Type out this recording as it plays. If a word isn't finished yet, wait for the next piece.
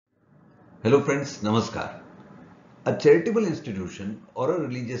Hello friends, Namaskar. A charitable institution or a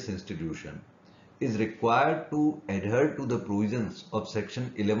religious institution is required to adhere to the provisions of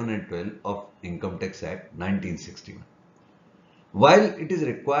Section 11 and 12 of Income Tax Act 1961. While it is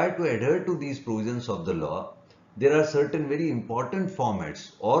required to adhere to these provisions of the law, there are certain very important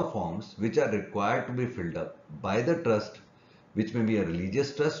formats or forms which are required to be filled up by the trust, which may be a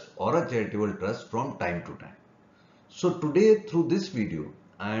religious trust or a charitable trust from time to time. So today through this video,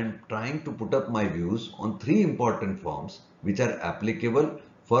 I am trying to put up my views on three important forms which are applicable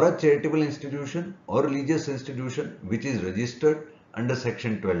for a charitable institution or religious institution which is registered under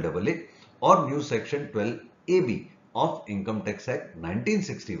section 12AA or new section 12AB of Income Tax Act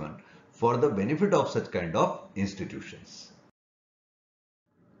 1961 for the benefit of such kind of institutions.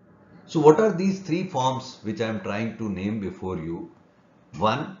 So what are these three forms which I am trying to name before you?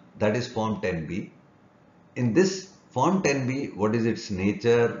 One, that is form 10B. In this form 10B, what is its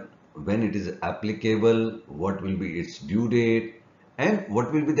nature, when it is applicable, what will be its due date, and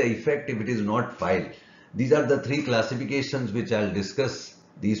what will be the effect if it is not filed. These are the three classifications which I'll discuss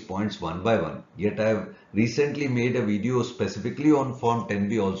these points one by one. Yet I have recently made a video specifically on form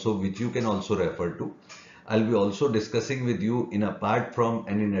 10B also, which you can also refer to. I'll be also discussing with you in apart from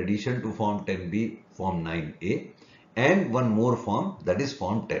and in addition to form 10B, form 9A and one more form, that is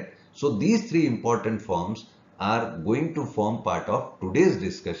form 10. So these three important forms are going to form part of today's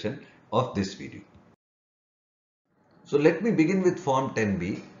discussion of this video. So let me begin with form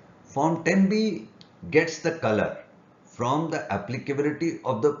 10B. Form 10B gets the color from the applicability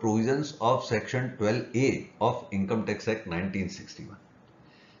of the provisions of section 12A of Income Tax Act 1961.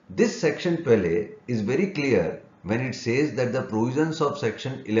 This section 12A is very clear when it says that the provisions of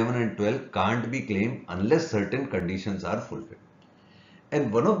section 11 and 12 can't be claimed unless certain conditions are fulfilled.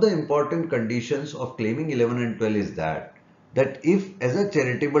 And one of the important conditions of claiming 11 and 12 is that if as a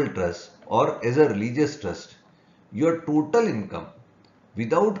charitable trust or as a religious trust, your total income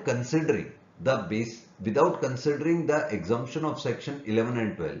without considering the exemption of section 11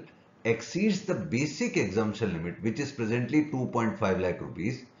 and 12 exceeds the basic exemption limit, which is presently 2.5 lakh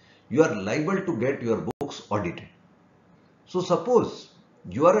rupees, you are liable to get your books audited. So suppose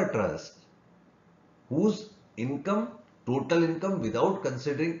you are a trust whose total income without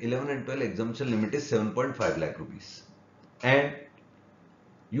considering 11 and 12 exemption limit is 7.5 lakh rupees and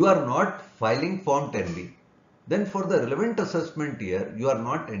you are not filing form 10B, then for the relevant assessment year, you are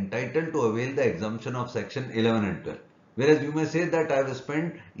not entitled to avail the exemption of section 11 and 12. Whereas you may say that I have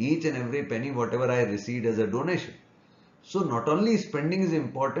spent each and every penny whatever I received as a donation. So not only spending is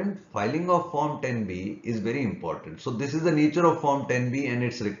important, filing of form 10B is very important. So this is the nature of form 10B and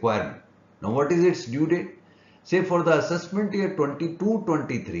its requirement. Now what is its due date? Say for the assessment year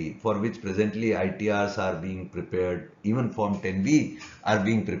 22-23, for which presently ITRs are being prepared, even form 10B are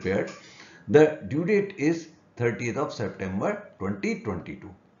being prepared, the due date is 30th of September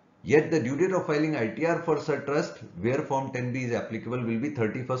 2022. Yet the due date of filing ITR for such trust where form 10B is applicable will be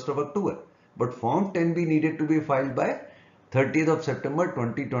 31st of October. But form 10B needed to be filed by 30th of September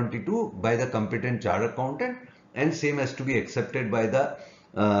 2022 by the competent chartered accountant, and same has to be accepted by the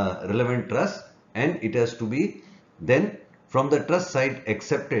relevant trust, and it has to be then from the trust side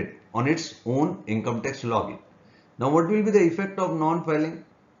accepted on its own income tax login. Now what will be the effect of non-filing?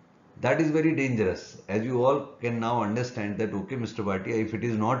 That is very dangerous, as you all can now understand that, okay, Mr. Bhatia, if it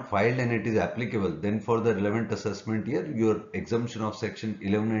is not filed and it is applicable, then for the relevant assessment year, your exemption of section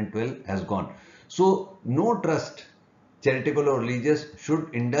 11 and 12 has gone. So no trust, charitable or religious, should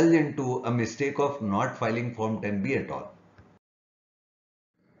indulge into a mistake of not filing form 10B at all.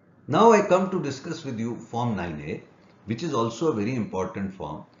 Now I come to discuss with you form 9A, which is also a very important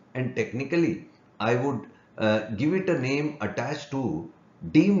form, and technically I would give it a name attached to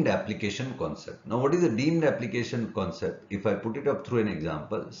deemed application concept. Now what is a deemed application concept? If I put it up through an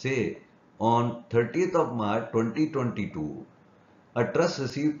example, say on 30th of March 2022, a trust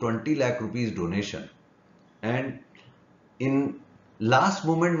received 20 lakh rupees donation, and in last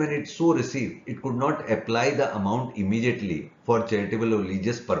moment when it so received, it could not apply the amount immediately for charitable or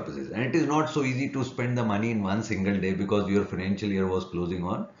religious purposes. And it is not so easy to spend the money in one single day because your financial year was closing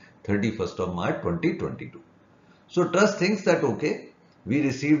on 31st of March 2022. So trust thinks that, okay, we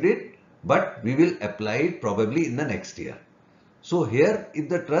received it, but we will apply it probably in the next year. So here, if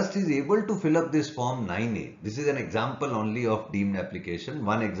the trust is able to fill up this form 9A, this is an example only of deemed application.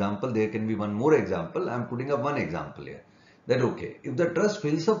 One example, there can be one more example. I am putting up one example here. That, okay, if the trust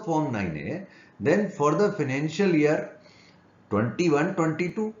fills up form 9A, then for the financial year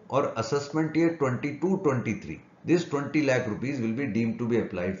 21-22 or assessment year 22-23, this 20 lakh rupees will be deemed to be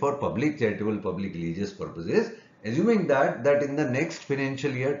applied for public charitable, public religious purposes, Assuming that in the next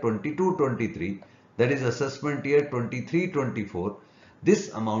financial year 22-23, that is assessment year 23-24,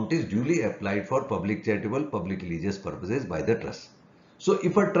 this amount is duly applied for public charitable, public religious purposes by the trust. So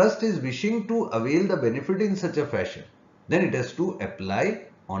if a trust is wishing to avail the benefit in such a fashion, then it has to apply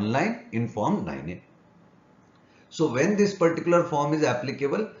online in form 9A. So when this particular form is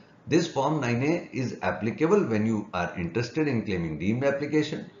applicable, this form 9A is applicable when you are interested in claiming deemed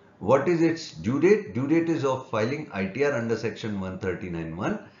application. What is its due date? Due date is of filing ITR under section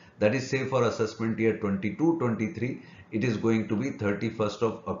 139(1). That is, say for assessment year 22-23, it is going to be 31st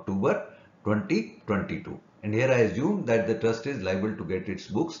of October 2022. And here I assume that the trust is liable to get its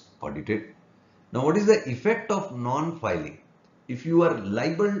books audited. Now, what is the effect of non-filing? If you are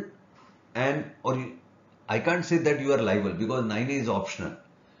liable I can't say that you are liable because 9A is optional.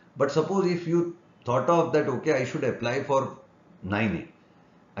 But suppose if you thought of that, okay, I should apply for 9A,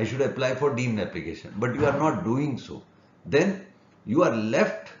 I should apply for deemed application, but you are not doing so, then you are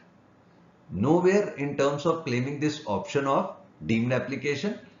left nowhere in terms of claiming this option of deemed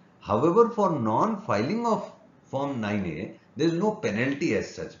application. However, for non-filing of form 9A, there is no penalty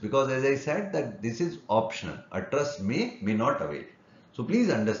as such, because as I said that this is optional. A trust may not avail. So please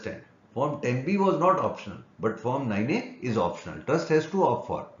understand, form 10B was not optional, but form 9A is optional. Trust has to opt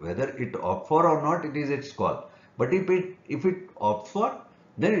for. Whether it opt for or not, it is its call. But if it opts for,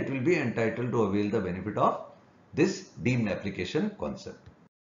 then it will be entitled to avail the benefit of this deemed application concept.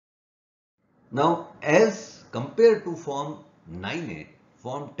 Now, as compared to form 9A,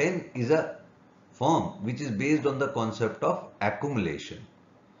 form 10 is a form which is based on the concept of accumulation.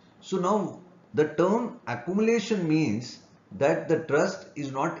 So now the term accumulation means that the trust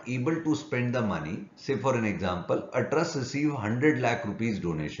is not able to spend the money. Say for an example, a trust receives 100 lakh rupees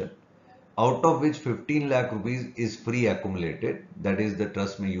donation, out of which 15 lakh rupees is free accumulated. That is, the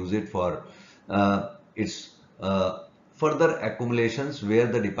trust may use it for its further accumulations where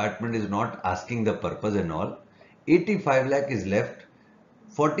the department is not asking the purpose and all. 85 lakh is left.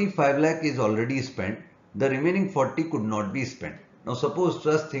 45 lakh is already spent. The remaining 40 could not be spent. Now suppose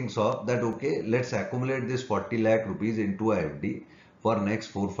trust thinks of that, okay, let's accumulate this 40 lakh rupees into a FD for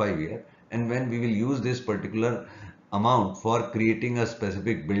next 4-5 years, and when we will use this particular amount for creating a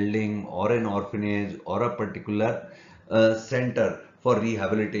specific building or an orphanage or a particular center for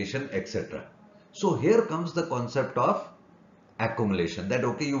rehabilitation, etc. So here comes the concept of accumulation, that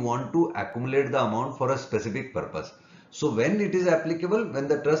okay, you want to accumulate the amount for a specific purpose. So when it is applicable, when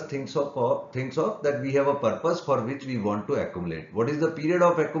the trust thinks of that we have a purpose for which we want to accumulate. What is the period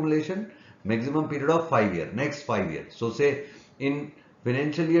of accumulation? Maximum period of 5 years, next 5 years. So say in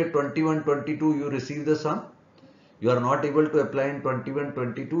financial year 21-22 you receive the sum. You are not able to apply in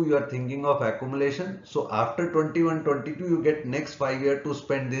 21-22, you are thinking of accumulation. So after 21-22 you get next 5 years to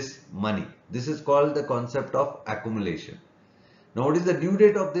spend this money. This is called the concept of accumulation. Now what is the due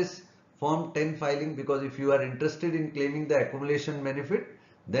date of this form 10 filing? Because if you are interested in claiming the accumulation benefit,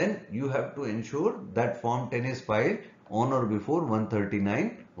 then you have to ensure that form 10 is filed on or before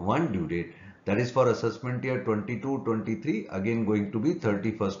 139(1) due date. That is for assessment year 22-23, again going to be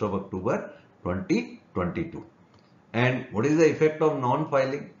 31st of October 2022. And what is the effect of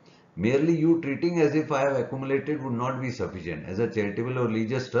non-filing? Merely you treating as if I have accumulated would not be sufficient. As a charitable or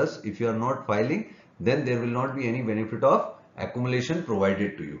religious trust, if you are not filing, then there will not be any benefit of accumulation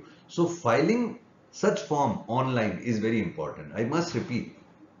provided to you. So filing such form online is very important. I must repeat,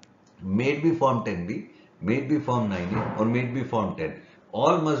 may it be form 10B, may it be form 9A, or may it be form 10,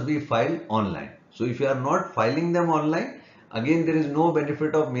 all must be filed online. So if you are not filing them online, again there is no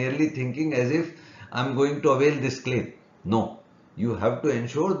benefit of merely thinking as if I am going to avail this claim. No, you have to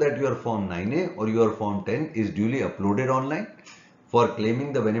ensure that your form 9A or your form 10 is duly uploaded online for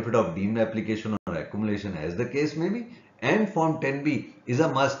claiming the benefit of deemed application or accumulation, as the case may be. And form 10B is a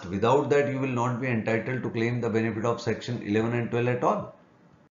must. Without that, you will not be entitled to claim the benefit of section 11 and 12 at all.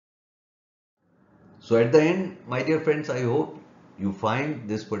 So at the end, my dear friends, I hope you find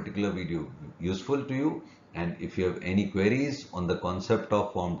this particular video useful to you. And if you have any queries on the concept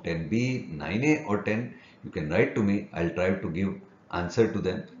of form 10B, 9A or 10, you can write to me. I'll try to give answer to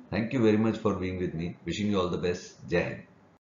them. Thank you very much for being with me. Wishing you all the best. Jai Hind.